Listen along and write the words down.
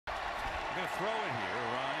to throw it here.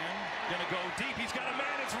 Ryan going to go deep. He's got a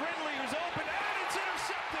man. It's Ridley who's open, and it's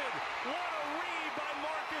intercepted. What a read by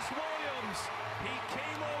Marcus Williams. He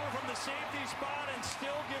came over from the safety spot and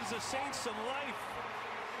still gives the Saints some life.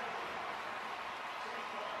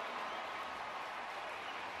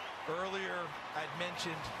 Earlier, I'd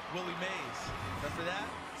mentioned Willie Mays. Remember that?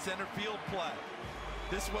 Center field play.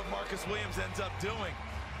 This is what Marcus Williams ends up doing.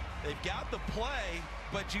 They've got the play,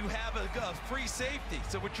 but you have a free safety.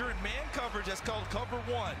 So when you're in man coverage, that's called cover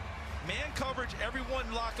one. Man coverage,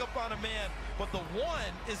 everyone lock up on a man, but the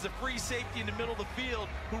one is the free safety in the middle of the field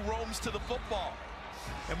who roams to the football.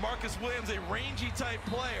 And Marcus Williams, a rangy type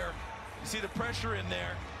player. You see the pressure in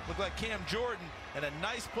there. Look like Cam Jordan, and a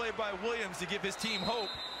nice play by Williams to give his team hope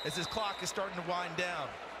as his clock is starting to wind down.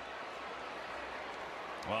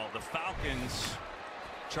 Well, the Falcons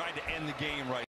tried to end the game right